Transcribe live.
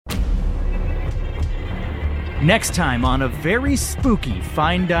Next time on a very spooky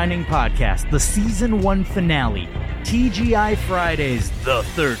fine dining podcast, the season 1 finale, TGI Fridays the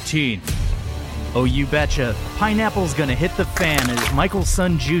 13th. Oh, you betcha, pineapple's gonna hit the fan as Michael's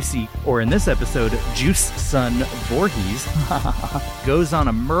son Juicy, or in this episode, Juice's son Voorhees, goes on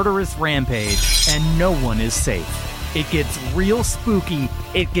a murderous rampage, and no one is safe. It gets real spooky,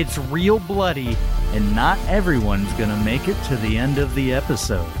 it gets real bloody, and not everyone's gonna make it to the end of the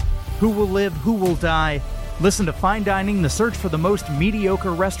episode. Who will live, who will die? Listen to Fine Dining, the search for the most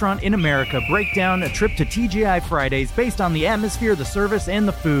mediocre restaurant in America, break down a trip to TGI Fridays based on the atmosphere, the service, and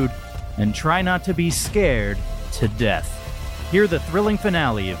the food, and try not to be scared to death. Hear the thrilling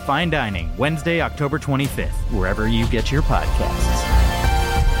finale of Fine Dining, Wednesday, October 25th, wherever you get your podcasts.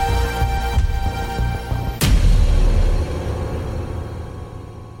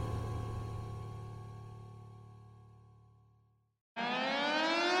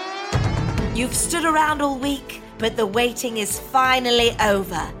 You've stood around all week, but the waiting is finally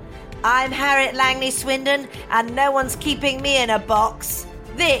over. I'm Harriet Langley Swindon, and no one's keeping me in a box.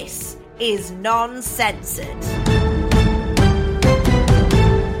 This is Non-Censored.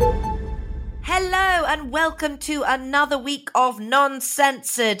 Hello, and welcome to another week of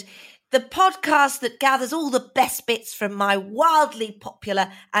Non-Censored, the podcast that gathers all the best bits from my wildly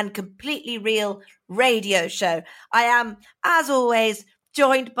popular and completely real radio show. I am, as always,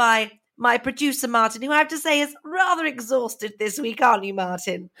 joined by my producer, Martin, who I have to say is rather exhausted this week, aren't you,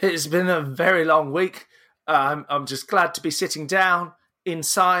 Martin? It's been a very long week. I'm just glad to be sitting down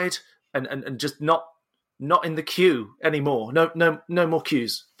inside and just not in the queue anymore. No more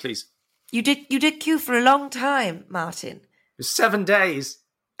queues, please. You did queue for a long time, Martin. It was 7 days.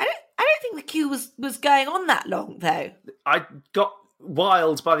 I don't think the queue was going on that long, though. I got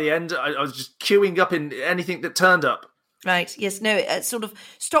wild by the end. I was just queuing up in anything that turned up. Right. Yes. No. It's sort of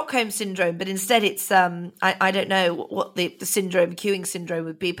Stockholm syndrome, but instead it's I don't know what the syndrome, queuing syndrome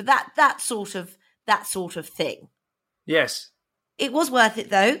would be, but that sort of thing. Yes. It was worth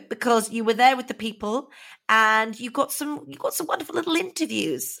it though, because you were there with the people, and you got some wonderful little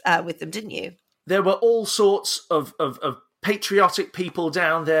interviews with them, didn't you? There were all sorts of patriotic people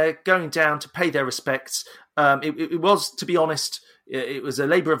down there going down to pay their respects. It was, to be honest, it was a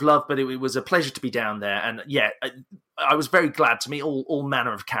labour of love, but it was a pleasure to be down there. And yeah, I was very glad to meet all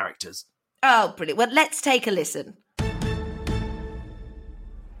manner of characters. Oh, brilliant. Well, let's take a listen.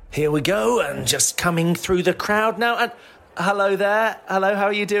 Here we go, and just coming through the crowd now. And hello there. Hello, how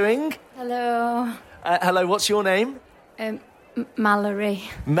are you doing? Hello. Hello, what's your name? Mallory.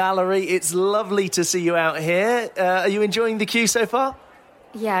 Mallory, it's lovely to see you out here. Are you enjoying the queue so far?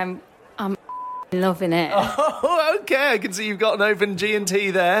 Yeah, I'm loving it. Oh, okay. I can see you've got an open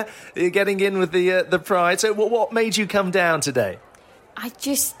G&T there. You're getting in with the pride. So what made you come down today? I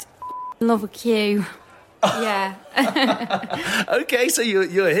just love a queue. Yeah. Okay, so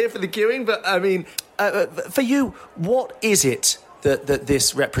you're here for the queuing, but I mean, for you, what is it that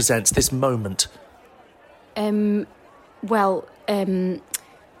this represents, this moment? Well,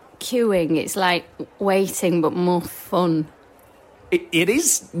 queuing, it's like waiting, but more fun. It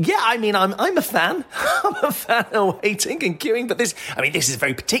is, yeah. I mean, I'm a fan. I'm a fan of waiting and queuing, but this is a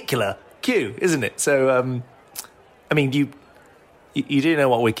very particular queue, isn't it? So, I mean, you do know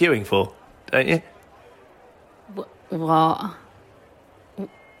what we're queuing for, don't you? What?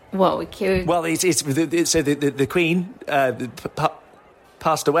 What are we queuing? Well, the Queen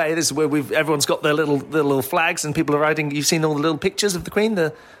passed away. This is where everyone's got their little flags, and people are riding. You've seen all the little pictures of the Queen.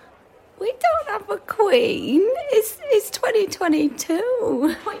 We don't have a queen. It's 2022.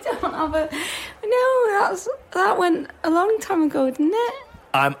 We don't have a. No, that went a long time ago, didn't it?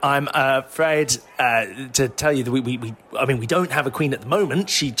 I'm afraid to tell you that we don't have a queen at the moment.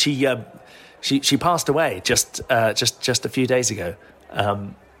 She passed away just a few days ago.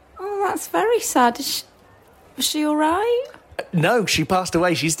 Oh, that's very sad. Was she all right? No, she passed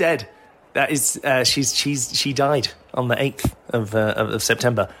away. She's dead. That is, she died on the 8th of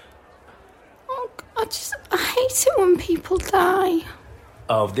September. I hate it when people die.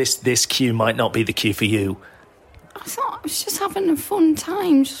 Oh, this queue might not be the queue for you. I thought I was just having a fun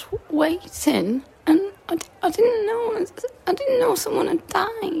time, just waiting, and I didn't know someone had died.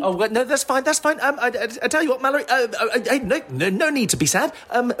 Oh, well, no, that's fine. I tell you what, Mallory. No need to be sad.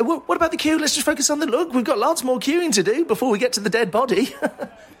 What about the queue? Let's just focus on the look. We've got lots more queuing to do before we get to the dead body.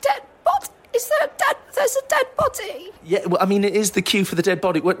 Dead body? There's a dead body? Yeah, well, I mean, it is the queue for the dead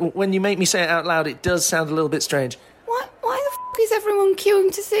body. When you make me say it out loud, it does sound a little bit strange. Why the f*** is everyone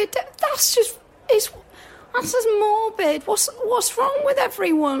queuing to see a dead... That's just morbid. What's wrong with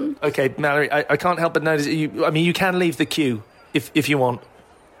everyone? Okay, Mallory, I can't help but notice you can leave the queue if you want.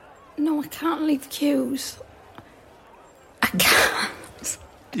 No, I can't leave queues. can't.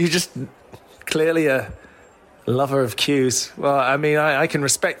 You're just clearly a lover of queues. Well, I mean, I can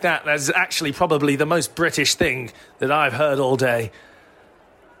respect that. That's actually probably the most British thing that I've heard all day.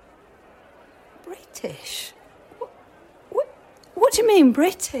 British? What do you mean,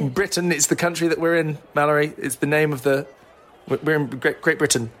 British? Britain is the country that we're in, Mallory. It's the name of the... We're in Great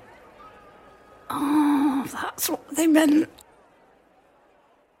Britain. Oh, that's what they meant.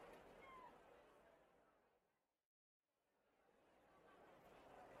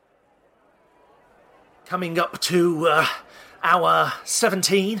 Coming up to hour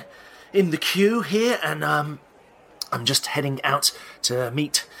 17 in the queue here, and I'm just heading out to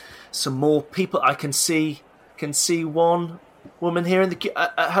meet some more people. I can see one woman here in the queue.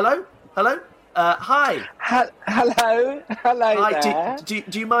 Hello? Hi. Hello Hi. there.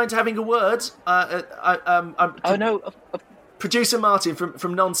 Do you mind having a word? I'm No. producer Martin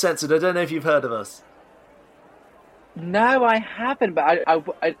from Non-Censored. I don't know if you've heard of us. No, I haven't, but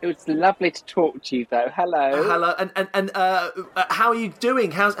it was lovely to talk to you, though. Hello. Hello. And how are you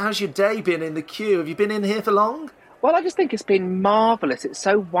doing? How's your day been in the queue? Have you been in here for long? Well, I just think it's been marvellous. It's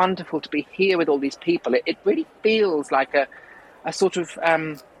so wonderful to be here with all these people. It really feels like a sort of...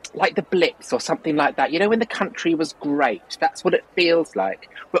 like the Blitz or something like that. You know, when the country was great. That's what it feels like.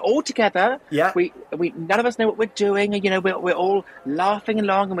 We're all together. Yeah. We none of us know what we're doing. And, you know, we're all laughing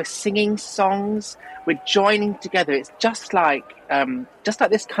along and we're singing songs. We're joining together. It's just like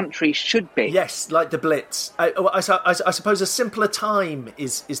this country should be. Yes, like the Blitz. I suppose a simpler time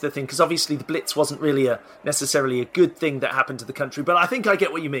is the thing, because obviously the Blitz wasn't really necessarily a good thing that happened to the country. But I think I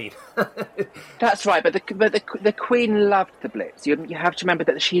get what you mean. That's right. But the Queen loved the Blitz. You have to remember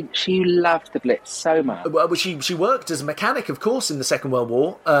that she loved the Blitz so much. Well, she worked as a mechanic, of course, in the Second World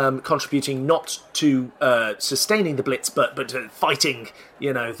War, contributing not to sustaining the Blitz, but to fighting,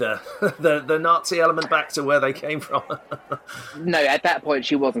 you know, the Nazi element back to where they came from. No, at that point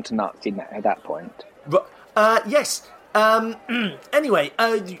she wasn't a Nazi. At that point, yes. Anyway,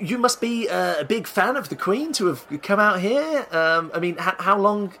 you must be a big fan of the Queen to have come out here. I mean, how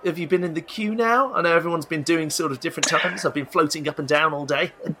long have you been in the queue now? I know everyone's been doing sort of different times. I've been floating up and down all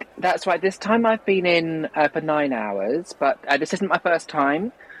day. That's right. This time I've been in for 9 hours, but this isn't my first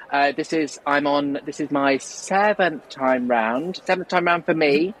time. This is my seventh time round for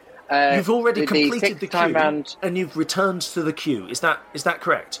me. You've already completed the queue, round. And you've returned to the queue. Is that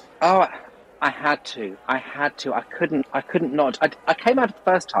correct? Oh, I had to. I couldn't not. I came out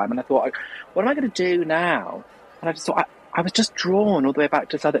the first time and I thought, what am I going to do now? And I just thought, I was just drawn all the way back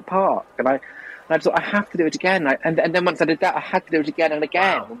to Southwark Park, and I just thought, I have to do it again. And then once I did that, I had to do it again and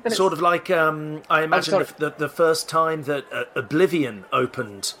again. Wow. Sort of like I imagine the first time that Oblivion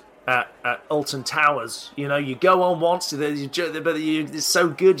opened at Alton Towers. You know, you go on once, but it's so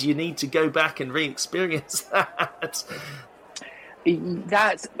good you need to go back and re-experience that.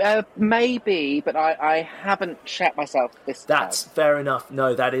 That's maybe, but I haven't shat myself this time. That's fair enough.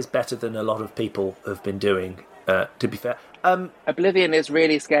 No, that is better than a lot of people have been doing, to be fair. Oblivion is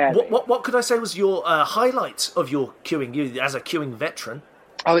really scary. What could I say was your highlight of your queuing, you as a queuing veteran?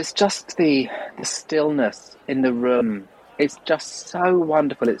 Oh, it's just the stillness in the room. It's just so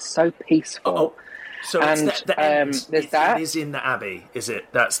wonderful. It's so peaceful. Oh. So and it's the end. That. It is in the Abbey, is it?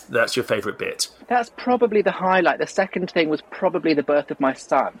 That's your favourite bit? That's probably the highlight. The second thing was probably the birth of my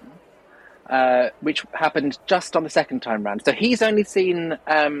son, which happened just on the second time round. So he's only seen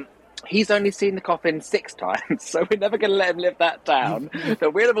the coffin 6 times, so we're never going to let him live that down.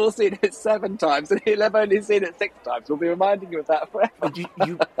 But we'll have all seen it 7 times, and he'll have only seen it 6 times. We'll be reminding you of that forever.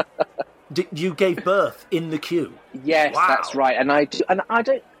 You gave birth in the queue? Yes, wow. That's right. And I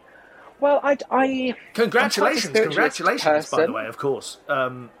don't... Well, I congratulations, by the way, of course.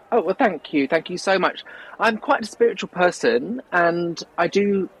 Oh, well, thank you so much. I'm quite a spiritual person, and I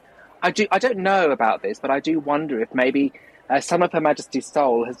don't know about this, but I do wonder if maybe some of Her Majesty's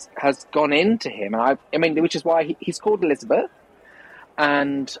soul has gone into him, and I mean, which is why he's called Elizabeth.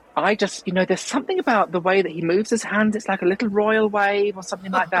 And I just, you know, there's something about the way that he moves his hands. It's like a little royal wave or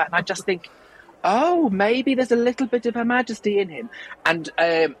something like that, and I just think, oh, maybe there's a little bit of Her Majesty in him, and.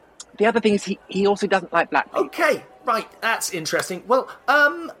 The other thing is he also doesn't like black people. Okay, right, that's interesting. Well,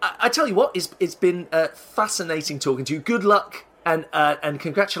 I tell you what, it's been fascinating talking to you. Good luck and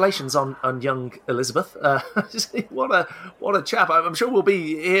congratulations on young Elizabeth. What a chap. I'm sure we'll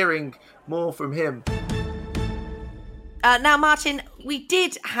be hearing more from him. Now, Martin, we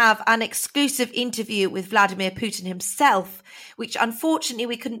did have an exclusive interview with Vladimir Putin himself, which unfortunately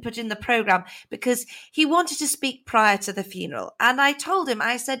we couldn't put in the programme because he wanted to speak prior to the funeral. And I told him,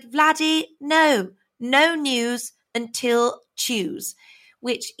 I said, Vladdy, no news until choose,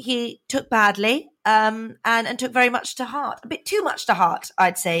 which he took badly. and took very much to heart. A bit too much to heart,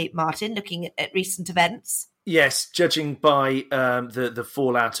 I'd say, Martin, looking at recent events. Yes, judging by the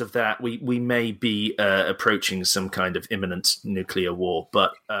fallout of that, we may be approaching some kind of imminent nuclear war.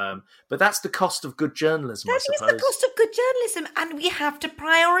 But that's the cost of good journalism, I suppose. That is the cost of good journalism, and we have to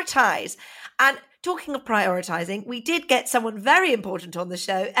prioritise. And talking of prioritising, we did get someone very important on the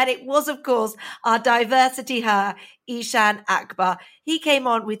show, and it was, of course, our diversity her, Iain Akbar. He came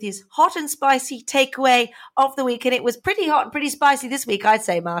on with his hot and spicy takeaway of the week, and it was pretty hot and pretty spicy this week, I'd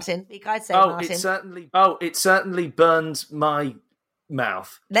say, Martin. It certainly burned my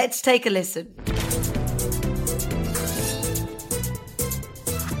mouth. Let's take a listen.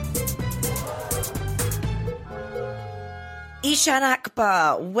 Iain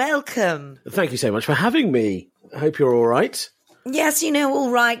Akbar, welcome. Thank you so much for having me. I hope you're all right. Yes, all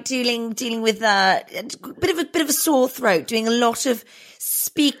right. Dealing with a bit of a sore throat. Doing a lot of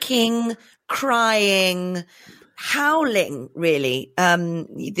speaking, crying, howling. Really,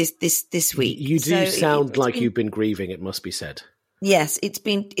 this week. You do sound like you've been grieving. It must be said. Yes, it's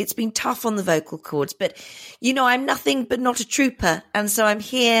been tough on the vocal cords, but I'm nothing but not a trooper, and so I'm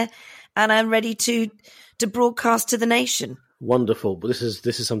here, and I'm ready to broadcast to the nation. Wonderful. But this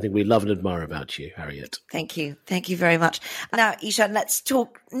is something we love and admire about you, Harriet. Thank you very much. Now, Iain, let's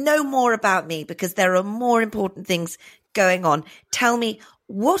talk no more about me, because there are more important things going on. Tell me,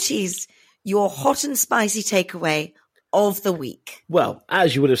 what is your hot and spicy takeaway of the week? Well,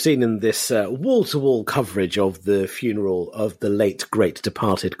 as you would have seen in this wall-to-wall coverage of the funeral of the late, great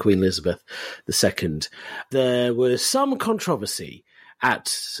departed Queen Elizabeth II, there was some controversy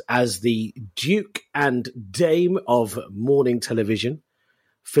as the Duke and Dame of morning television,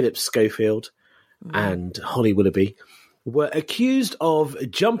 Philip Schofield and Holly Willoughby, were accused of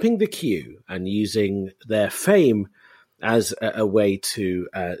jumping the queue and using their fame as a way to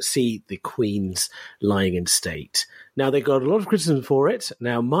see the Queen's lying in state. Now, they got a lot of criticism for it.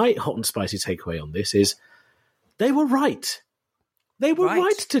 Now, my hot and spicy takeaway on this is they were right. They were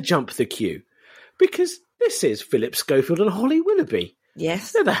right to jump the queue, because this is Philip Schofield and Holly Willoughby.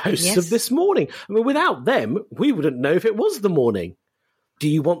 Yes. They're the hosts of This Morning. I mean, without them, we wouldn't know if it was the morning. Do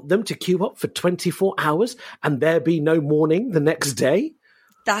you want them to queue up for 24 hours and there be no morning the next day?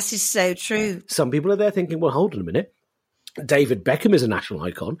 That is so true. Some people are there thinking, well, hold on a minute. David Beckham is a national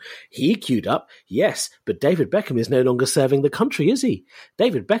icon. He queued up, yes, but David Beckham is no longer serving the country, is he?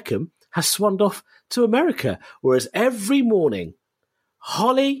 David Beckham has swanned off to America, whereas every morning,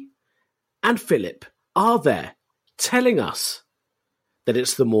 Holly and Philip are there telling us that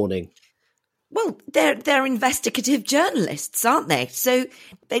it's the morning. Well, they're investigative journalists, aren't they? So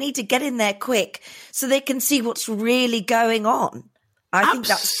they need to get in there quick so they can see what's really going on. I think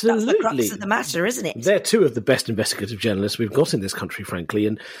that's the crux of the matter, isn't it? They're two of the best investigative journalists we've got in this country, frankly,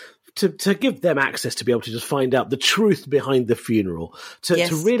 and to give them access to be able to just find out the truth behind the funeral, to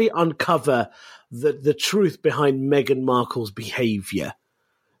really uncover the truth behind Meghan Markle's behaviour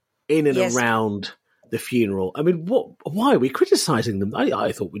in and around the funeral. I mean, why are we criticising them?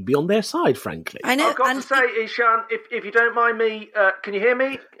 I thought we'd be on their side, frankly. I know. I've got to say, Iain, if you don't mind me, can you hear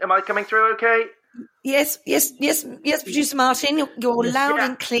me? Am I coming through okay? Yes, Producer Martin, you're loud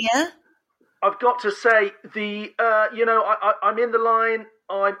and clear. I've got to say, I'm in the line,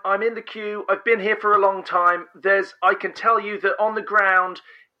 I'm in the queue, I've been here for a long time. I can tell you that on the ground,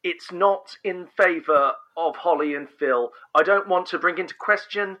 it's not in favour of Holly and Phil. I don't want to bring into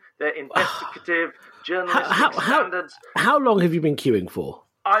question their investigative journalistic standards. How long have you been queuing for?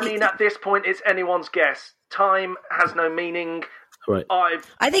 I mean, at this point, it's anyone's guess. Time has no meaning. Right.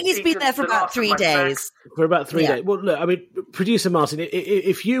 I think he's been there for about 3 days. For about 3 days. Well, look, I mean, Producer Martin,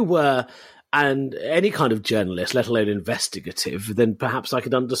 if you were any kind of journalist, let alone investigative, then perhaps I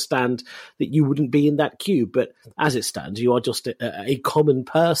could understand that you wouldn't be in that queue. But as it stands, you are just a common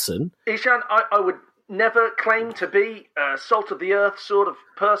person. Iain, I would never claim to be a salt-of-the-earth sort of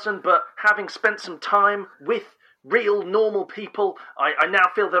person, but having spent some time with real, normal people, I now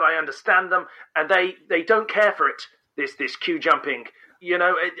feel that I understand them, and they don't care for it, this queue jumping. You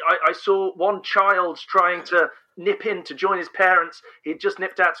know, I saw one child trying to nip in to join his parents. He'd just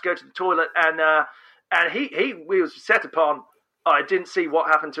nipped out to go to the toilet, and he was set upon. I didn't see what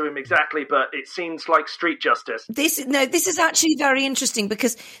happened to him exactly, but it seems like street justice. This is actually very interesting,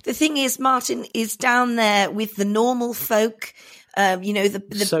 because the thing is, Martin is down there with the normal folk,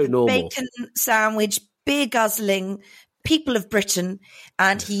 the bacon sandwich, beer guzzling people of Britain,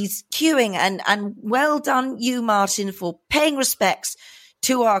 and he's queuing, and well done you, Martin, for paying respects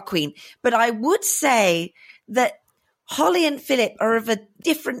to our Queen. But I would say that Holly and Philip are of a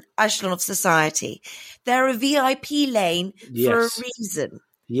different echelon of society. They're a VIP lane for a reason.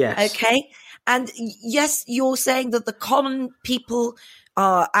 Yes. Okay. And yes, you're saying that the common people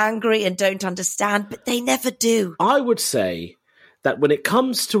are angry and don't understand, but they never do. I would say that when it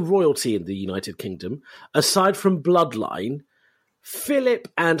comes to royalty in the United Kingdom, aside from bloodline, Philip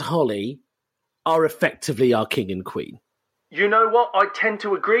and Holly are effectively our king and queen. You know what? I tend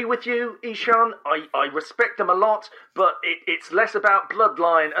to agree with you, Ishan. I respect them a lot, but it's less about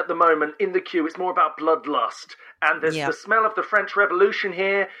bloodline at the moment in the queue. It's more about bloodlust. And there's the smell of the French Revolution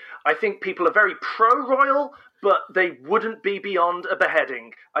here. I think people are very pro-royal, but they wouldn't be beyond a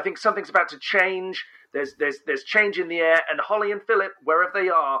beheading. I think something's about to change. There's change in the air, and Holly and Philip, wherever they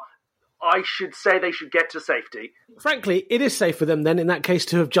are, I should say they should get to safety. Frankly, it is safe for them then, in that case,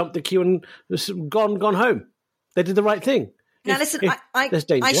 to have jumped the queue and gone home. They did the right thing. Now, listen,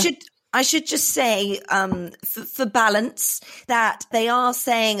 I should just say, for balance, that they are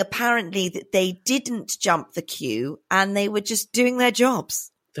saying apparently that they didn't jump the queue and they were just doing their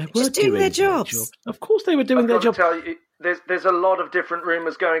jobs. They were just doing their jobs. Of course they were doing their jobs. Tell you, there's a lot of different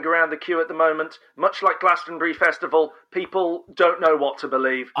rumours going around the queue at the moment. Much like Glastonbury Festival, people don't know what to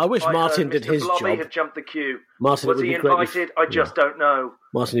believe. I wish Martin did his job. Had jumped the queue. Martin, was he invited? I just don't know.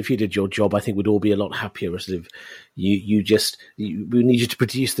 Martin, if you did your job, I think we'd all be a lot happier. As if we need you to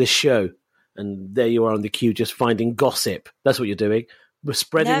produce this show, and there you are on the queue, just finding gossip. That's what you're doing. We're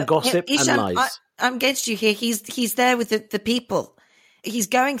spreading gossip and lies. I'm against you here. He's there with the people. He's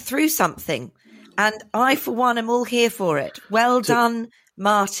going through something. And I, for one, am all here for it. Well done,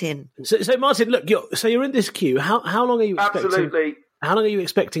 Martin. So Martin, look, you're in this queue. How long are you expecting? Absolutely. How long are you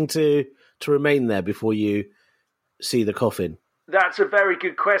expecting to remain there before you see the coffin? That's a very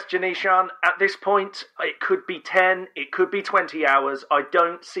good question, Ishan. At this point, it could be 10, it could be 20 hours. I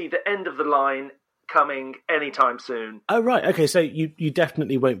don't see the end of the line coming anytime soon. Oh, right. Okay, so you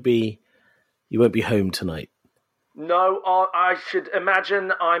definitely won't be home tonight. No, I should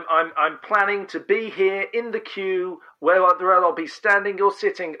imagine I'm planning to be here in the queue where I'll be standing or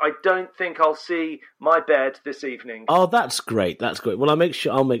sitting. I don't think I'll see my bed this evening. Oh, that's great. That's great. Well, I'll make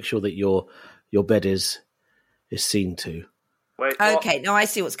sure that your bed is seen to. Wait, okay, now I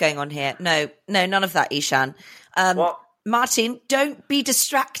see what's going on here. No, none of that, Ishan. What? Martin, don't be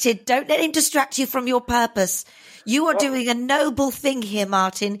distracted. Don't let him distract you from your purpose. You are doing a noble thing here,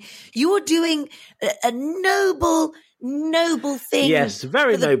 Martin. You are doing a noble thing. Yes,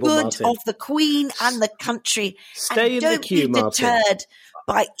 very noble, for the good Martin. of the Queen and the country. Stay in the queue, Martin. Don't be deterred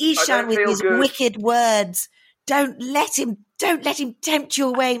by Ishan with his wicked words. Don't let him tempt you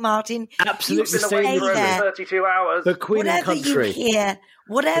away, Martin. Absolutely, You've been away for over 32 hours. The Queen and country. Whatever you hear,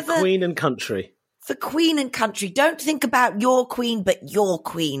 whatever. The Queen and country. For Queen and country. Don't think about your Queen, but your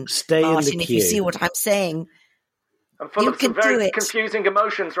Queen. Stay Martin, in the if queue. you see what I'm saying. I'm full of some very confusing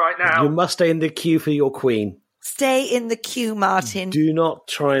emotions right now. You must stay in the queue for your Queen. Stay in the queue, Martin. Do not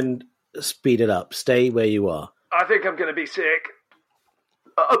try and speed it up. Stay where you are. I think I'm going to be sick.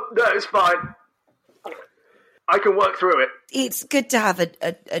 No, it's fine. I can work through it. It's good to have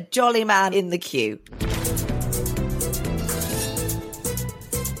a jolly man in the queue.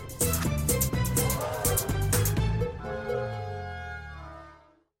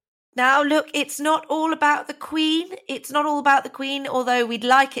 Now, look, it's not all about the Queen. It's not all about the Queen, although we'd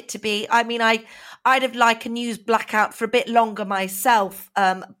like it to be. I mean, I'd have liked a news blackout for a bit longer myself.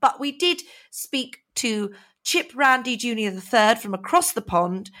 But we did speak to Chip Randy Jr. III from across the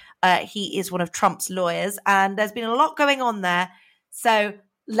pond. He is one of Trump's lawyers, and there's been a lot going on there. So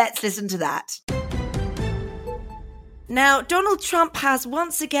let's listen to that. Now, Donald Trump has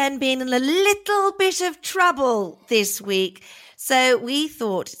once again been in a little bit of trouble this week. So we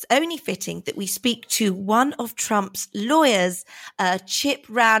thought it's only fitting that we speak to one of Trump's lawyers, Chip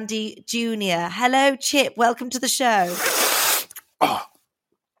Randy Jr. Hello, Chip. Welcome to the show. Oh.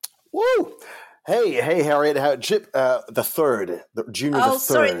 Woo! Hey, Harriet. Chip the third, Junior the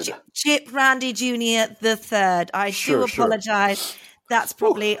third. Sorry, Chip Randy Jr. the third. I do apologise. That's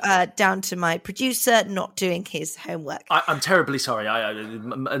probably down to my producer not doing his homework. I'm terribly sorry.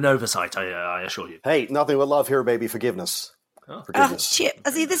 An oversight, I assure you. Hey, nothing but love here, baby. Forgiveness. Chip.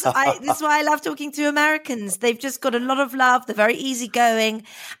 See, this is why I love talking to Americans. They've just got a lot of love. They're very easygoing.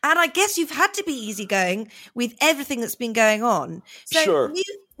 And I guess you've had to be easygoing with everything that's been going on. So sure.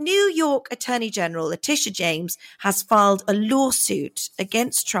 New York Attorney General Letitia James has filed a lawsuit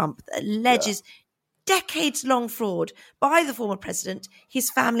against Trump that alleges decades-long fraud by the former president, his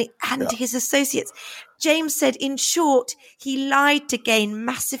family, and his associates. James said, in short, he lied to gain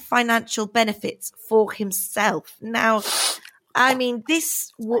massive financial benefits for himself. Now, I mean,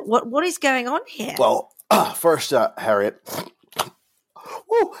 what is going on here? Well, first, Harriet,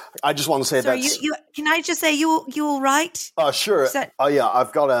 Woo. I just want to say Sorry, that's... can I just say you all right? Sure. Yeah,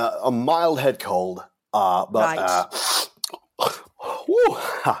 I've got a mild head cold. Right. Woo,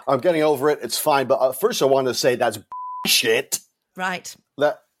 I'm getting over it. It's fine. But first I want to say that's shit. Right.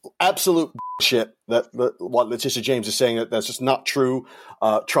 That absolute shit. That what Letitia James is saying, that's just not true.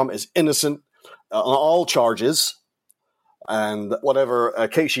 Trump is innocent on all charges. And whatever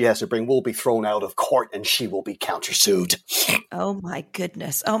case she has to bring will be thrown out of court, and she will be countersued. Oh my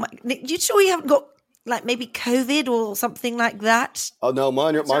goodness! Oh my! You sure you haven't got like maybe COVID or something like that? Oh no,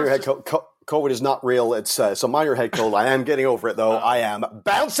 minor head cold. COVID is not real. It's a minor head cold. I am getting over it though. I am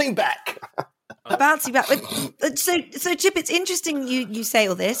bouncing back. Bouncing back. So Chip, it's interesting you say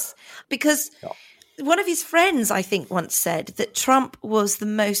all this because one of his friends, I think, once said that Trump was the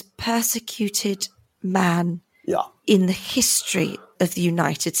most persecuted man. Yeah. In the history of the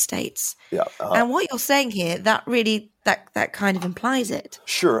United States. Yeah. And what you're saying here, that really, that kind of implies it.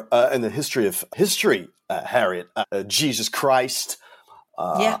 Sure. In the history, Harriet, Jesus Christ,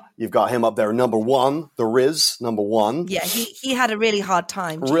 you've got him up there, number one, the Riz, number one. Yeah, he had a really hard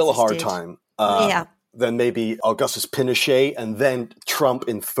time. Real hard time. Then maybe Augustus Pinochet, and then Trump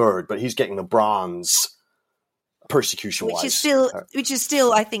in third, but he's getting the bronze. Persecution-wise, which is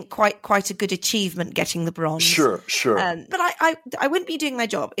still, I think, quite a good achievement getting the bronze. Sure. But I wouldn't be doing my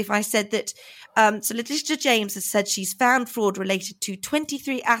job if I said that. So Letitia James has said she's found fraud related to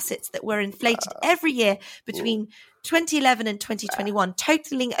 23 assets that were inflated every year between 2011 and 2021,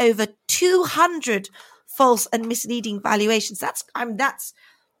 totaling over 200 false and misleading valuations. That's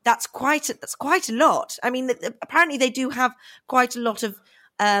quite a lot. I mean, apparently they do have quite a lot of.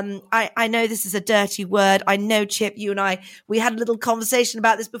 I know this is a dirty word. I know, Chip, you and we had a little conversation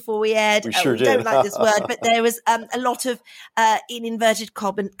about this before we aired. We sure we did. Don't like this word, but there was a lot of, in inverted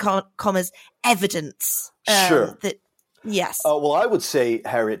commas, evidence. Sure. That, yes. Well, I would say,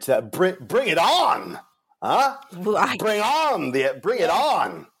 Harriet, that bring it on, huh? Bring it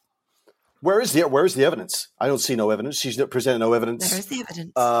on. Where is the evidence? I don't see no evidence. She's presented no evidence. There is the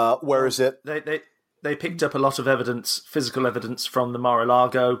evidence. Where is it? They picked up a lot of evidence, physical evidence from the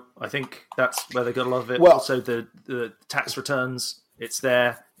Mar-a-Lago. I think that's where they got a lot of it. Well, also, the tax returns, it's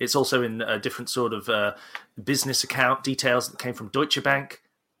there. It's also in a different sort of business account details that came from Deutsche Bank.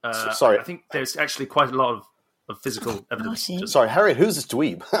 Sorry. I think there's actually quite a lot of physical evidence. Sorry, Harriet, who's this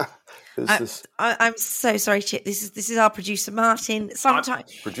dweeb? I'm so sorry, Chip. This is our producer, Martin.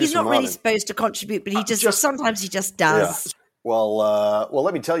 Sometimes he's not really supposed to contribute, but sometimes he just does. Yeah. Well,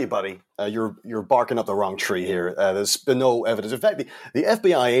 let me tell you, buddy, you're barking up the wrong tree here. There's been no evidence. In fact, the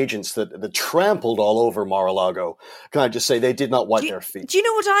FBI agents that trampled all over Mar-a-Lago, can I just say they did not wipe their feet. Do you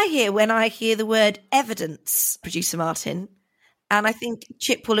know what I hear when I hear the word evidence, producer Martin? And I think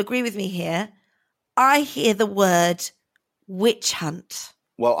Chip will agree with me here. I hear the word witch hunt.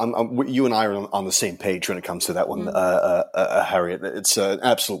 Well, you and I are on the same page when it comes to that one, Harriet. It's an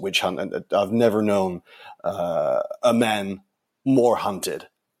absolute witch hunt, and I've never known a man more hunted.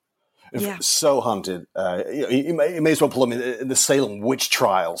 So hunted. You may as well pull him in the Salem witch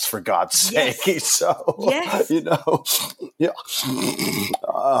trials, for God's sake. So, he's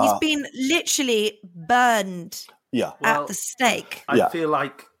been literally burned at the stake. I feel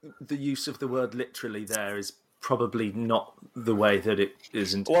like the use of the word literally there is probably not the way that it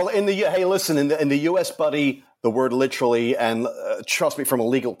isn't. Well, in the in the US, buddy, the word literally, and trust me, from a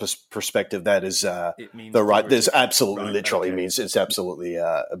legal perspective, that is the right. This absolutely literally means it's absolutely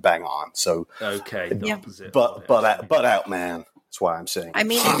bang on. So the opposite. But out, man. That's why I'm saying. I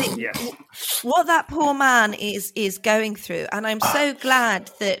mean, what that poor man is going through, and I'm so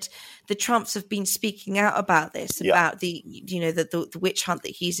glad that the Trumps have been speaking out about this, about the witch hunt that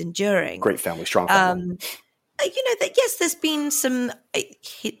he's enduring. Great family, strong family. That yes, there's been some,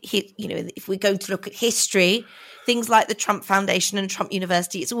 if we're going to look at history, things like the Trump Foundation and Trump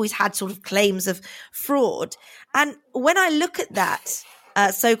University, it's always had sort of claims of fraud. And when I look at that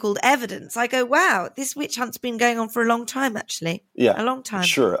so-called evidence, I go, wow, this witch hunt's been going on for a long time, actually. Yeah. A long time.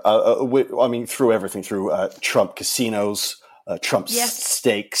 Sure. I mean, through everything, through Trump casinos, Trump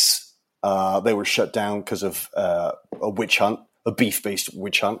steaks, they were shut down because of a witch hunt, a beef-based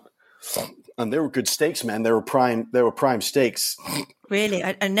witch hunt. And they were good steaks, man. They were prime steaks. Really?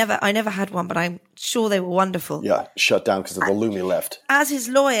 I never had one, but I'm sure they were wonderful. Yeah, shut down because of the Lumi left. As his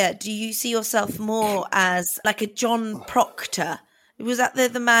lawyer, do you see yourself more as like a John Proctor? Was that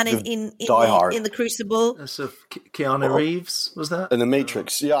the man in the Crucible? That's of Keanu Reeves, was that? In the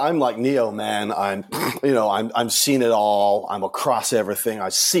Matrix. Yeah, I'm like Neo, man. I'm seeing it all. I'm across everything. I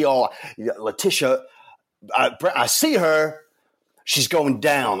see all. Letitia, I see her. She's going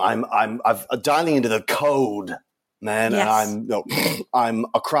down. I'm dialing into the code. man. Yes. And I'm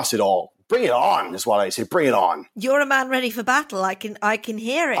across it all. Bring it on, is what I say. Bring it on. You're a man ready for battle. I can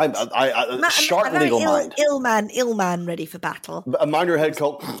hear it. Sharp legal mind. Ill man ready for battle. Mind your head,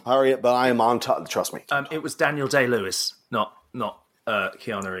 Colt, Harriet, but I am on top. Trust me. It was Daniel Day-Lewis, not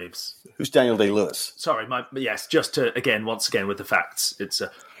Keanu Reeves. Who's Daniel Day-Lewis? Sorry, yes. Just to once again with the facts. It's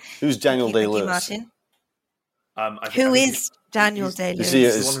who's Daniel Day-Lewis? Martin. Who is Daniel Day-Lewis?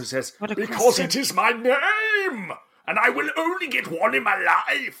 The one who says, "Because it is my name, and I will only get one in my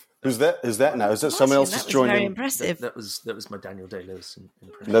life." Who's that? Is that now? Is that someone else that's joined in? Very impressive. That was my Daniel Day-Lewis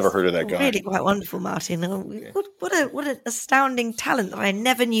impression. Never heard of that guy. Really quite wonderful, Martin. What an astounding talent that I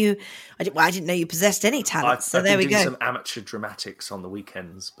never knew. I didn't know you possessed any talent. So there we go. I've been doing some amateur dramatics on the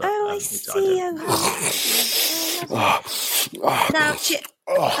weekends. But, I see. Now, Chip.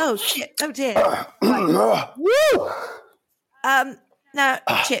 Oh, Chip. Oh, dear. Right. Now,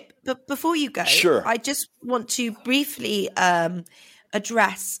 Chip, but before you go, sure. I just want to briefly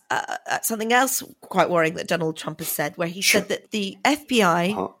address something else quite worrying that Donald Trump has said, where he said that the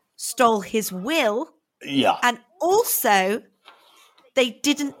FBI stole his will. Yeah. And also, they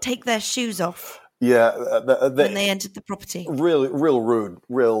didn't take their shoes off. Yeah, when they entered the property. Real rude,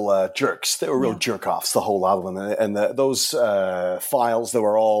 real jerks. They were real jerk offs, the whole lot of them. And those files,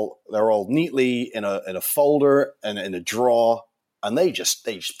 they're all neatly in a folder and in a drawer, and they just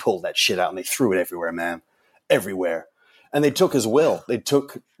pulled that shit out and they threw it everywhere, man, everywhere. And they took his will. They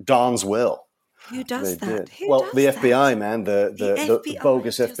took Don's will. Who does that? The FBI, man, the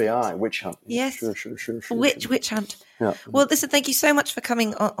bogus FBI witch hunt. Yes, sure. Witch hunt. Yeah. Well, listen, thank you so much for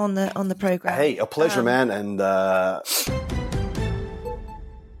coming on the program. Hey, a pleasure, man. And now,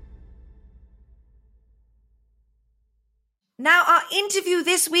 our interview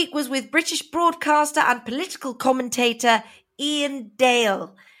this week was with British broadcaster and political commentator Iain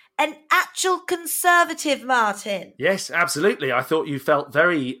Dale. An actual Conservative, Martin. Yes, absolutely. I thought you felt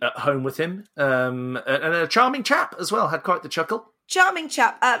very at home with him. And a charming chap as well. Had quite the chuckle. Charming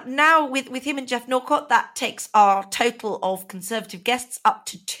chap. Now with him and Jeff Norcott, that takes our total of Conservative guests up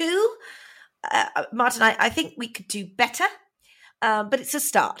to 2. Martin, I think we could do better, but it's a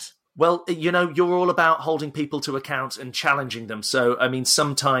start. Well, you're all about holding people to account and challenging them. So, I mean,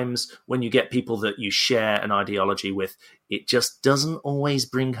 sometimes when you get people that you share an ideology with, it just doesn't always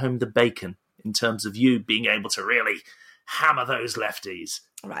bring home the bacon in terms of you being able to really hammer those lefties.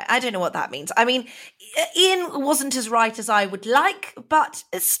 Right, I don't know what that means. I mean, Iain wasn't as right as I would like, but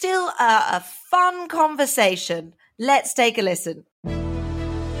it's still a fun conversation. Let's take a listen.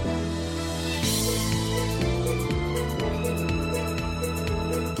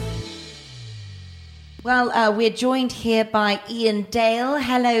 Well, we're joined here by Iain Dale.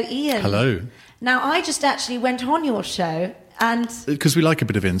 Hello, Iain. Hello. Now, I just actually went on your show and... Because we like a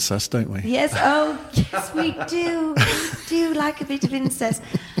bit of incest, don't we? Yes, yes, we do. We do like a bit of incest.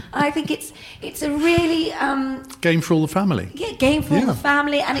 I think it's a really... game for all the family. Yeah, game for all the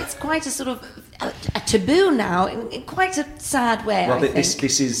family, and it's quite a sort of a taboo now, in quite a sad way, well,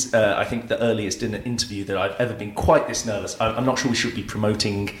 this is, I think, the earliest in an interview that I've ever been quite this nervous. I'm not sure we should be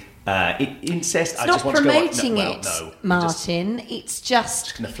promoting... incest. It's not promoting it, Martin. It's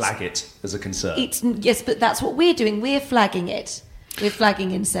just going to flag it as a concern. Yes, but that's what we're doing. We're flagging it. We're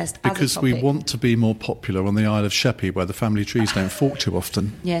flagging incest because we want to be more popular on the Isle of Sheppey, where the family trees don't fork too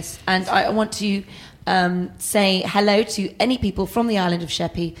often. Yes, and I want to say hello to any people from the island of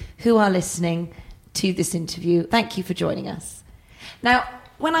Sheppey who are listening to this interview. Thank you for joining us. Now,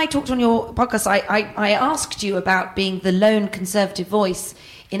 when I talked on your podcast, I asked you about being the lone Conservative voice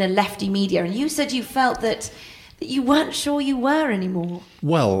in a lefty media, and you said you felt that you weren't sure you were anymore.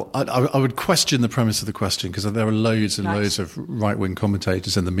 Well, I would question the premise of the question, because there are loads and loads of right-wing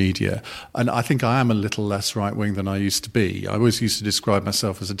commentators in the media, and I think I am a little less right-wing than I used to be. I always used to describe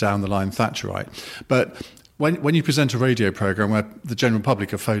myself as a down-the-line Thatcherite. But when you present a radio programme where the general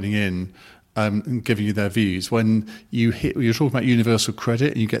public are phoning in and giving you their views, when you're talking about universal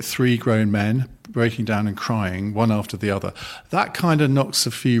credit and you get 3 grown men breaking down and crying one after the other, that kind of knocks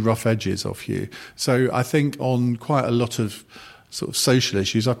a few rough edges off you. So I think on quite a lot of sort of social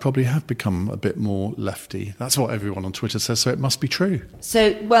issues, I probably have become a bit more lefty. That's what everyone on Twitter says, so it must be true.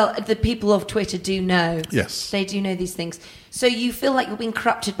 So, well, the people of Twitter do know. Yes. They do know these things. So you feel like you're being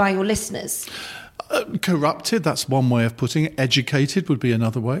corrupted by your listeners? Corrupted, that's one way of putting it. Educated would be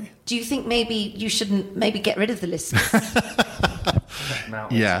another way. Do you think maybe you shouldn't get rid of the listeners? Cut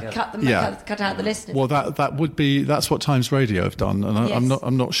out the listeners. Well, that's what Times Radio have done, and yes.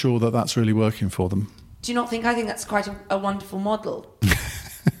 I'm not sure that that's really working for them. Do you not think? I think that's quite a wonderful model.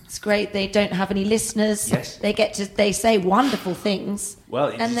 It's great. They don't have any listeners. Yes. They say wonderful things. Well,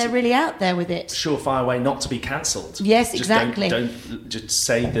 and they're really out there with it. Surefire way not to be cancelled. Yes, Just exactly. Don't just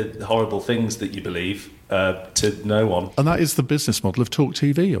say the horrible things that you believe to no one. And that is the business model of Talk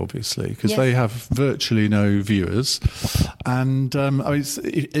TV, obviously, because they have virtually no viewers. And I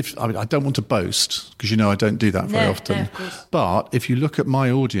don't want to boast, because I don't do that very often. No, of course. But if you look at my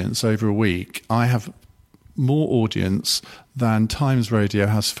audience over a week, I have more audience than Times Radio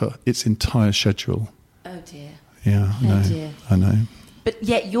has for its entire schedule. Oh dear. Yeah, Dear. I know. But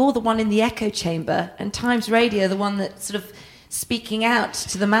yet you're the one in the echo chamber, and Times Radio, the one that's sort of speaking out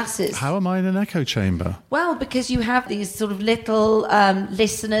to the masses. How am I in an echo chamber? Well, because you have these sort of little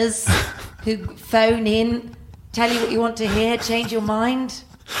listeners who phone in, tell you what you want to hear, change your mind.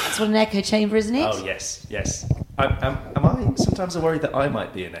 That's what an echo chamber is, isn't it? Oh, yes. Am I sometimes worried that I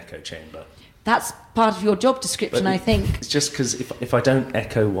might be an echo chamber? That's part of your job description, I think. It's just because if I don't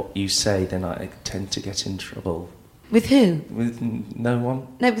echo what you say, then I tend to get in trouble. With who? With no one.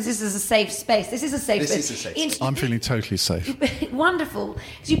 No, because this is a safe space. This is a safe space. This is a safe space. I'm feeling totally safe. Wonderful.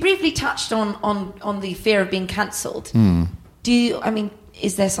 So you briefly touched on the fear of being cancelled.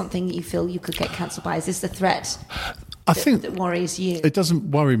 Is there something you feel you could get cancelled by? Is this the threat that worries you? It doesn't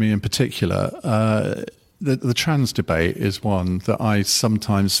worry me in particular. The trans debate is one that I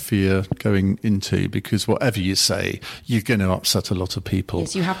sometimes fear going into, because whatever you say, you're going to upset a lot of people.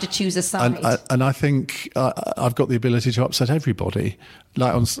 Yes, you have to choose a side. And I think I've got the ability to upset everybody.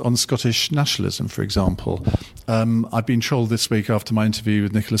 Like on Scottish nationalism, for example. I've been trolled this week after my interview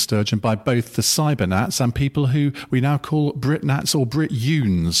with Nicola Sturgeon by both the Cybernats and people who we now call Britnats or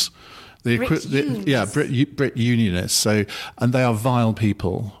Brit-Unes. Brit Unionists. So, and they are vile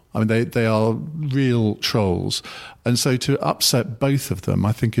people. I mean, they are real trolls. And so to upset both of them,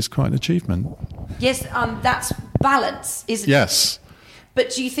 I think, is quite an achievement. Yes, that's balance, isn't it? Yes. But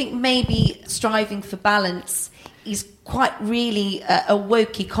do you think maybe striving for balance is quite really a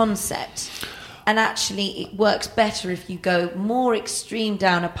wokey concept? And actually it works better if you go more extreme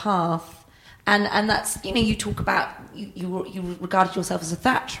down a path. And that's, you talk about, you regarded yourself as a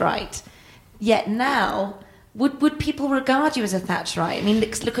Thatcherite. Yet now... Would people regard you as a Thatcherite? I mean,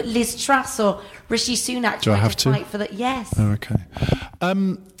 look at Liz Truss or Rishi Sunak. Do I have to fight for that? Yes. Oh, okay.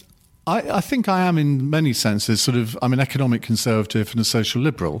 I think I am, in many senses, I'm an economic conservative and a social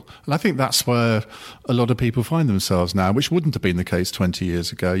liberal. And I think that's where a lot of people find themselves now, which wouldn't have been the case 20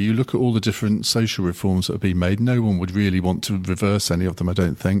 years ago. You look at all the different social reforms that have been made, no one would really want to reverse any of them, I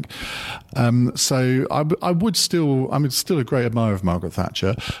don't think. So I'm still a great admirer of Margaret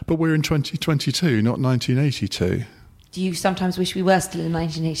Thatcher, but we're in 2022, not 1982. Do you sometimes wish we were still in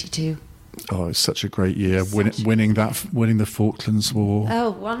 1982? Oh, it's such a great year, winning the Falklands War.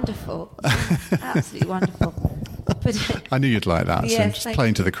 Oh, wonderful. Absolutely wonderful. But, I knew you'd like that, so I'm just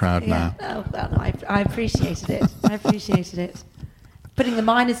playing to the crowd now. Oh, well, no, I appreciated it. Putting the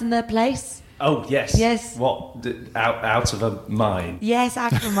miners in their place. Oh, yes. Yes. What? Out of a mine? Yes,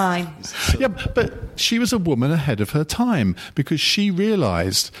 out of a mine. Yeah, but she was a woman ahead of her time, because she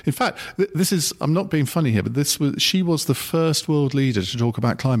realised... In fact, I'm not being funny here, but she was the first world leader to talk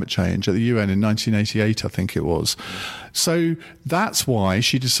about climate change at the UN in 1988, I think it was. So that's why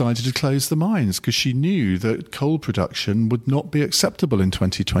she decided to close the mines, because she knew that coal production would not be acceptable in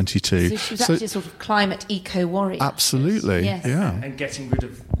 2022. So she was actually a sort of climate eco-warrior. Absolutely, yes. Yeah. And getting rid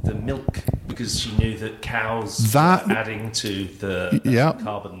of the milk, because she knew that cows were adding to the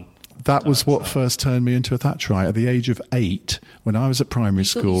carbon. That was what first turned me into a Thatcherite. At the age of 8, when I was at primary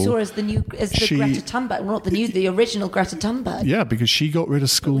school, you saw her as the Greta Thunberg, well, not the original Greta Thunberg. Yeah, because she got rid of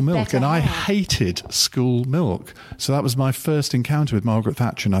school milk, and I hated school milk. So that was my first encounter with Margaret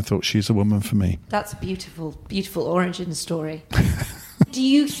Thatcher, and I thought, she's a woman for me. That's a beautiful, beautiful origin story. Do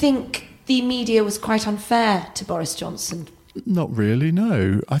you think the media was quite unfair to Boris Johnson? Not really,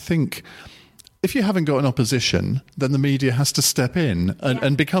 no. I think... if you haven't got an opposition, then the media has to step in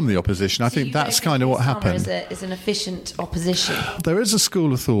and become the opposition. I think that's kind of what happened. Is an efficient opposition. There is a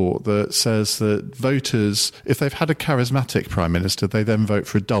school of thought that says that voters, if they've had a charismatic prime minister, they then vote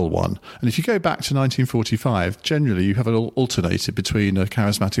for a dull one. And if you go back to 1945, generally you have it alternated between a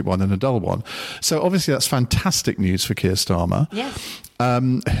charismatic one and a dull one. So obviously that's fantastic news for Keir Starmer,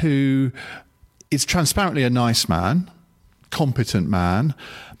 who is transparently a nice man, competent man,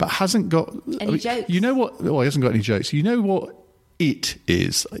 but hasn't got any jokes. You know what? Well, he hasn't got any jokes. You know what it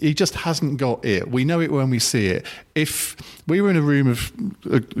is? He just hasn't got it. We know it when we see it. If we were in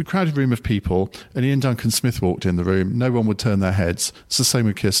a crowded room of people and Ian Duncan Smith walked in the room, no one would turn their heads. It's the same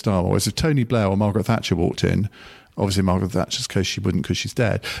with Keir Starmer. Whereas if Tony Blair or Margaret Thatcher walked in, obviously, in Margaret Thatcher's case, she wouldn't because she's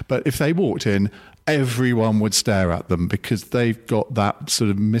dead. But if they walked in, everyone would stare at them because they've got that sort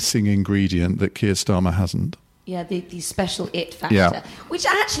of missing ingredient that Keir Starmer hasn't. Yeah, the special it factor, which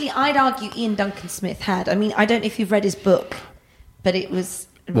actually I'd argue Ian Duncan Smith had. I mean, I don't know if you've read his book, but it was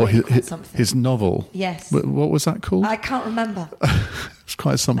really quite something. His novel. Yes. What was that called? I can't remember. It's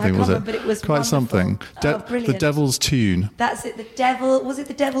quite something, was it? But it was quite wonderful. Something. Brilliant. The Devil's Tune. That's it. Was it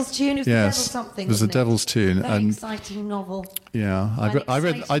The Devil's Tune? It was The Devil's something. It was The Devil's Tune. Very exciting novel. Yeah,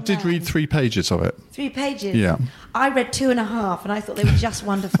 I did read 3 pages of it. 3 pages. Yeah. I read 2.5, and I thought they were just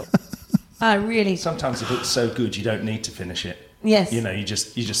wonderful. I really. Sometimes the book's so good you don't need to finish it. Yes. You know, you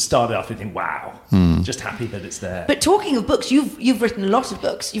just start it off and think, wow, just happy that it's there. But talking of books, you've written a lot of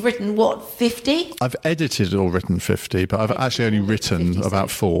books. You've written, what, 50? I've edited or written 50, but I've actually only written 50,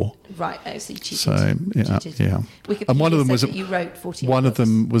 about 4. Right, so you cheated. So, yeah. Wikipedia And one of them said was that you wrote 40 one books. of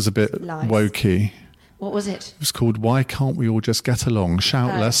them was a bit Lies. wokey. What was it? It was called Why Can't We All Just Get Along?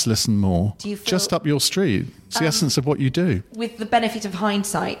 Shout less, listen more. Do you feel, just up your street. It's the essence of what you do. With the benefit of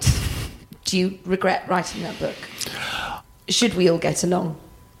hindsight, do you regret writing that book? Should we all get along?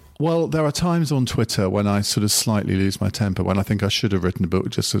 Well, there are times on Twitter when I sort of slightly lose my temper, when I think I should have written a book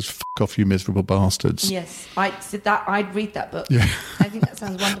just as "f*** off, you miserable bastards." Yes, I'd read that book. Yeah. I think that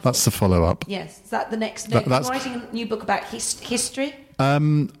sounds wonderful. That's the follow-up. Yes. Is that the next? That's writing a new book about history?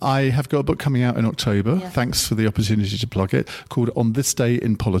 I have got a book coming out in October. Yeah. Thanks for the opportunity to plug it. Called On This Day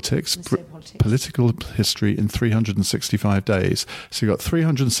in Politics, Political History in 365 Days. So you've got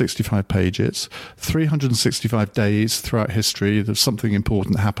 365 pages, 365 days throughout history. There's something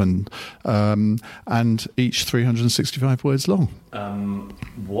important happened, and each 365 words long.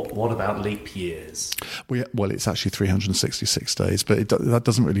 What about leap years? Well, it's actually 366 days, but that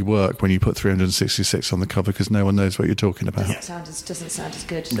doesn't really work when you put 366 on the cover because no one knows what you're talking about. Doesn't sound as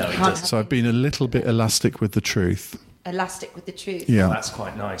good. No, it doesn't. So I've been a little bit elastic with the truth. Elastic with the truth. Yeah. Well, that's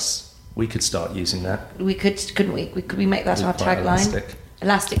quite nice. We could start using that. We couldn't we? Could we make that We're our quite tagline?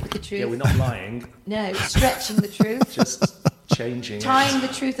 Elastic with the truth. Yeah, we're not lying. No, stretching the truth. Just changing Tying the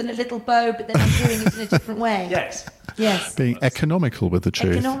truth in a little bow, but then doing it in a different way. Yes. Yes. Being economical with the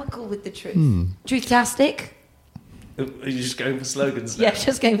truth. Economical with the truth. Truthtastic. Are you just going for slogans now? Yeah,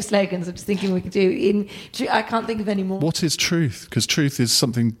 just going for slogans. I'm just thinking we could do I can't think of any more. What is truth? Because truth is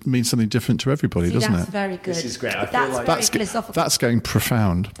means something different to everybody, See, doesn't that's it? very good. This is great. I feel That's like very philosophical. That's going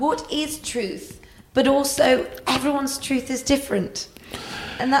profound. What is truth? But also, everyone's truth is different.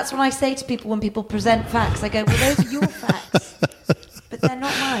 And that's what I say to people when people present facts. I go, well, those are your facts, but they're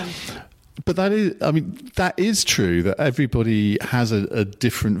not mine. But that is true, that everybody has a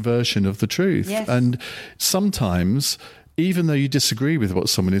different version of the truth. Yes. And sometimes, even though you disagree with what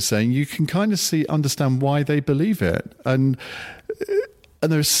someone is saying, you can kind of understand why they believe it. And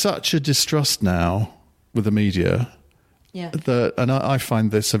there's such a distrust now with the media. Yeah. And I find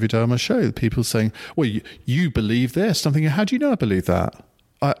this every day on my show, people saying, well, you believe this. I'm thinking, how do you know I believe that?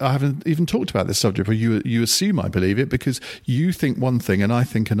 I haven't even talked about this subject, but you assume I believe it because you think one thing and I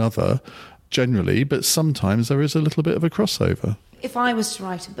think another, generally, but sometimes there is a little bit of a crossover. If I was to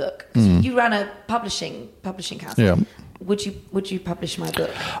write a book, 'cause you ran a publishing house, yeah. would you publish my book?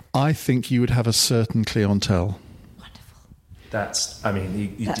 I think you would have a certain clientele. I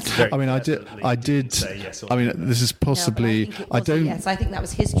did. Say yes or I mean, no. this is possibly. No, I think that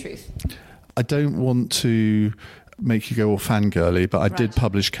was his truth. I don't want to make you go all fangirly, but I did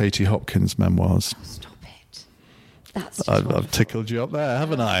publish Katie Hopkins' memoirs. Oh, stop it. That's I've tickled you up there,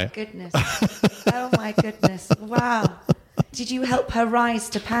 haven't I? Goodness. Oh my goodness. Wow. Did you help her rise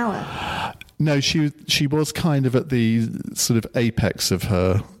to power? No, she was kind of at the sort of apex of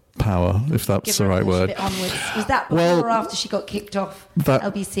her power, if that's the right word. Was that before or after she got kicked off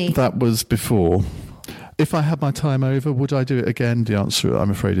LBC? That was before. If I had my time over, would I do it again? The answer,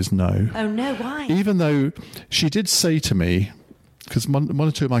 I'm afraid, is no. Oh, no, why? Even though she did say to me, because one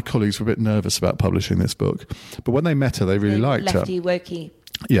or two of my colleagues were a bit nervous about publishing this book, but when they met her, they really liked her. Lefty, wokey.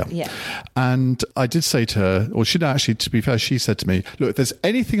 Yeah. And I did say to her, or she actually, to be fair, she said to me, look, if there's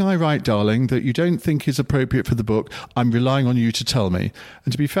anything I write, darling, that you don't think is appropriate for the book, I'm relying on you to tell me.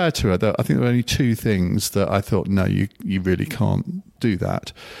 And to be fair to her, I think there were only 2 things that I thought, no, you really can't do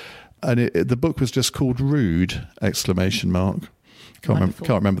that. And the book was just called Rude! ! Can't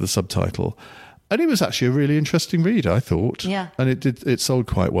remember the subtitle. And it was actually a really interesting read, I thought. Yeah. And it sold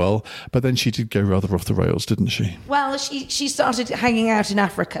quite well. But then she did go rather off the rails, didn't she? Well, she started hanging out in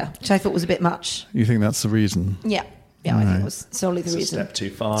Africa, which I thought was a bit much. You think that's the reason? Yeah. Yeah, right. I think it was solely the reason. A step too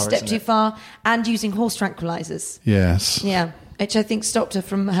far, Step too far. And using horse tranquilizers. Yes. Yeah, which I think stopped her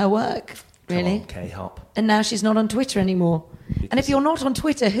from her work. Really? Come on, K-Hop. And now she's not on Twitter anymore. And if you're not on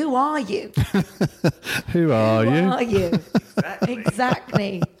Twitter, who are you? Who are you? Who are you?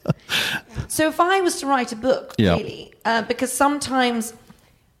 Exactly. So if I was to write a book, really, because sometimes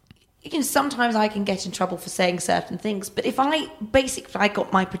I can get in trouble for saying certain things, but if I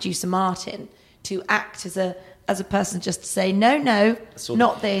got my producer Martin to act as a person just to say, no,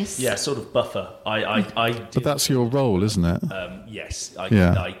 not this. Yeah, sort of buffer. But that's your role, isn't it? Yes.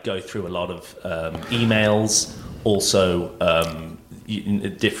 I go through a lot of emails. Also,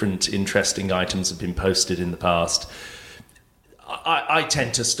 different interesting items have been posted in the past. I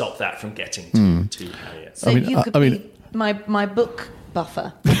tend to stop that from getting to Harriet. So you could be my book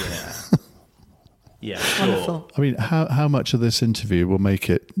buffer. Yeah, wonderful. Sure. I mean, how much of this interview will make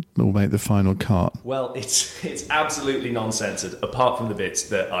the final cut? Well, it's absolutely non-censored, apart from the bits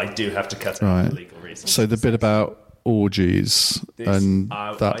that I do have to cut out for legal reasons. So the bit about orgies It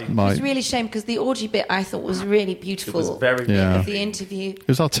was really a shame because the orgy bit I thought was really beautiful. It was very Yeah. The interview. It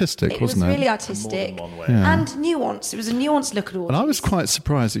was artistic, wasn't it? It was really artistic. More than one way. Yeah. And nuanced. It was a nuanced look at orgies. And I was quite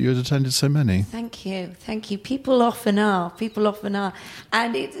surprised that you had attended so many. Thank you. People often are.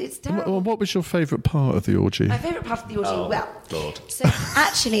 And it's terrible. What was your favourite part of the orgy? My favourite part of the orgy, Lord. So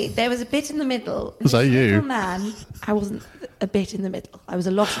actually, there was a bit in the middle. Was that you? Little man, I wasn't a bit in the middle. I was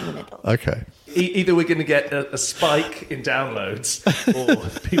a lot in the middle. Okay. Either we're going to get a spike in downloads, or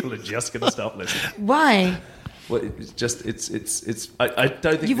people are just going to stop listening. Why? Well, it's just I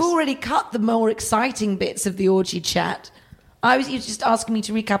don't think You've already cut the more exciting bits of the orgy chat. You were just asking me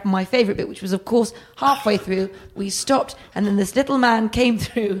to recap on my favourite bit, which was, of course, halfway through we stopped, and then this little man came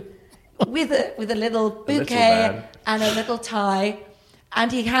through with a little bouquet and a little tie,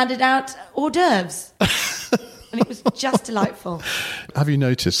 and he handed out hors d'oeuvres. And it was just delightful. Have you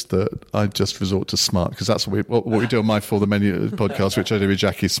noticed that I just resort to smart? Because that's what we do on my For the Menu podcast, which I do with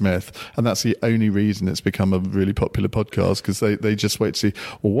Jackie Smith. And that's the only reason it's become a really popular podcast, because they just wait to see,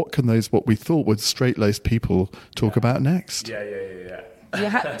 well, what we thought were straight-laced people talk about next.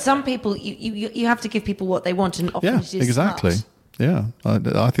 Yeah. Some people, you have to give people what they want, and often it is exactly. smart. Yeah,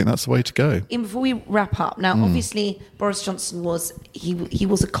 I think that's the way to go. And before we wrap up, now, obviously, Boris Johnson was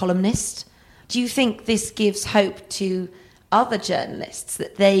a columnist. Do you think this gives hope to other journalists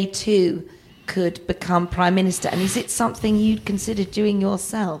that they too could become Prime Minister? And is it something you'd consider doing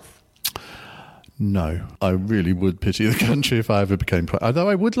yourself? No, I really would pity the country if I ever became Prime. Although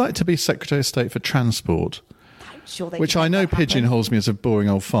I would like to be Secretary of State for Transport. Sure, which I know pigeonholes me as a boring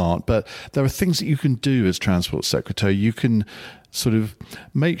old fart, but there are things that you can do as Transport Secretary. You can sort of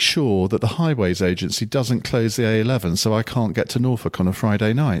make sure that the Highways Agency doesn't close the A11 so I can't get to Norfolk on a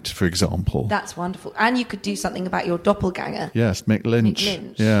Friday night, for example. That's wonderful. And you could do something about your doppelganger. Yes, Mick Lynch.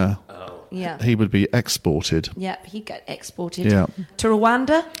 Yeah. Oh. Yeah. He would be exported. Yeah, he'd get exported. Yeah. To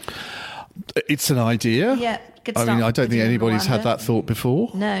Rwanda? It's an idea. Yeah. I mean, I don't think anybody's had that thought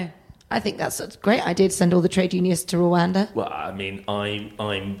before. No. I think that's a great idea to send all the trade unionists to Rwanda. Well, I mean,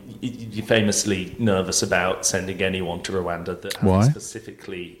 I'm famously nervous about sending anyone to Rwanda that hasn't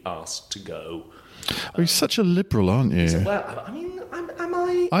specifically asked to go. Well, you're such a liberal, aren't you? Well, I mean, am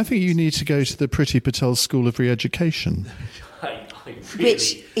I? I think you need to go to the Priti Patel School of Re-Education. I really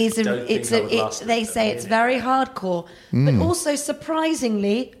Which is they say it's very hardcore, but also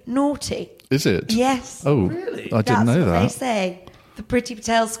surprisingly naughty. Is it? Yes. Oh, really? I didn't know that. That's what they say. The Priti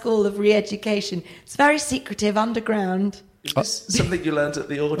Patel School of Re-Education. It's very secretive, underground. Is this something you learned at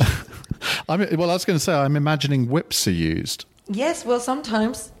the orgy? I was going to say, I'm imagining whips are used. Yes, well,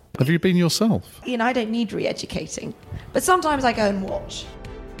 sometimes. Have you been yourself? Ian, I don't need re-educating, but sometimes I go and watch.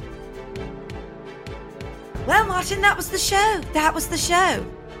 Well, Martin, that was the show.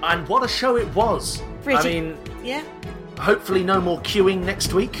 And what a show it was. I mean, yeah. Hopefully no more queuing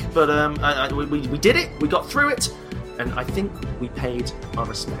next week, but we did it. We got through it. And I think we paid our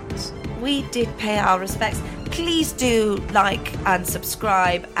respects. We did pay our respects. Please do like and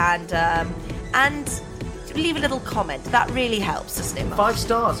subscribe and leave a little comment. That really helps, doesn't it, Martin? 5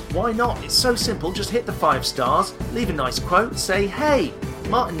 stars. Why not? It's so simple. Just hit the 5 stars, leave a nice quote, say, hey,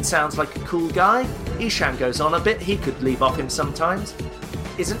 Martin sounds like a cool guy. Ishan goes on a bit. He could leave off him sometimes.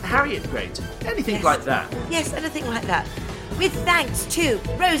 Isn't Harriet great? Anything like that. Yes, anything like that. With thanks to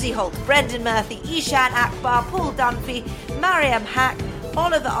Rosie Holt, Brendan Murphy, Ishan Akbar, Paul Dunphy, Mariam Hack,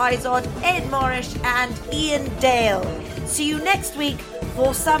 Oliver Izod, Ed Morrish and Iain Dale. See you next week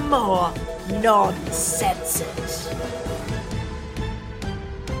for some more Non-Censored.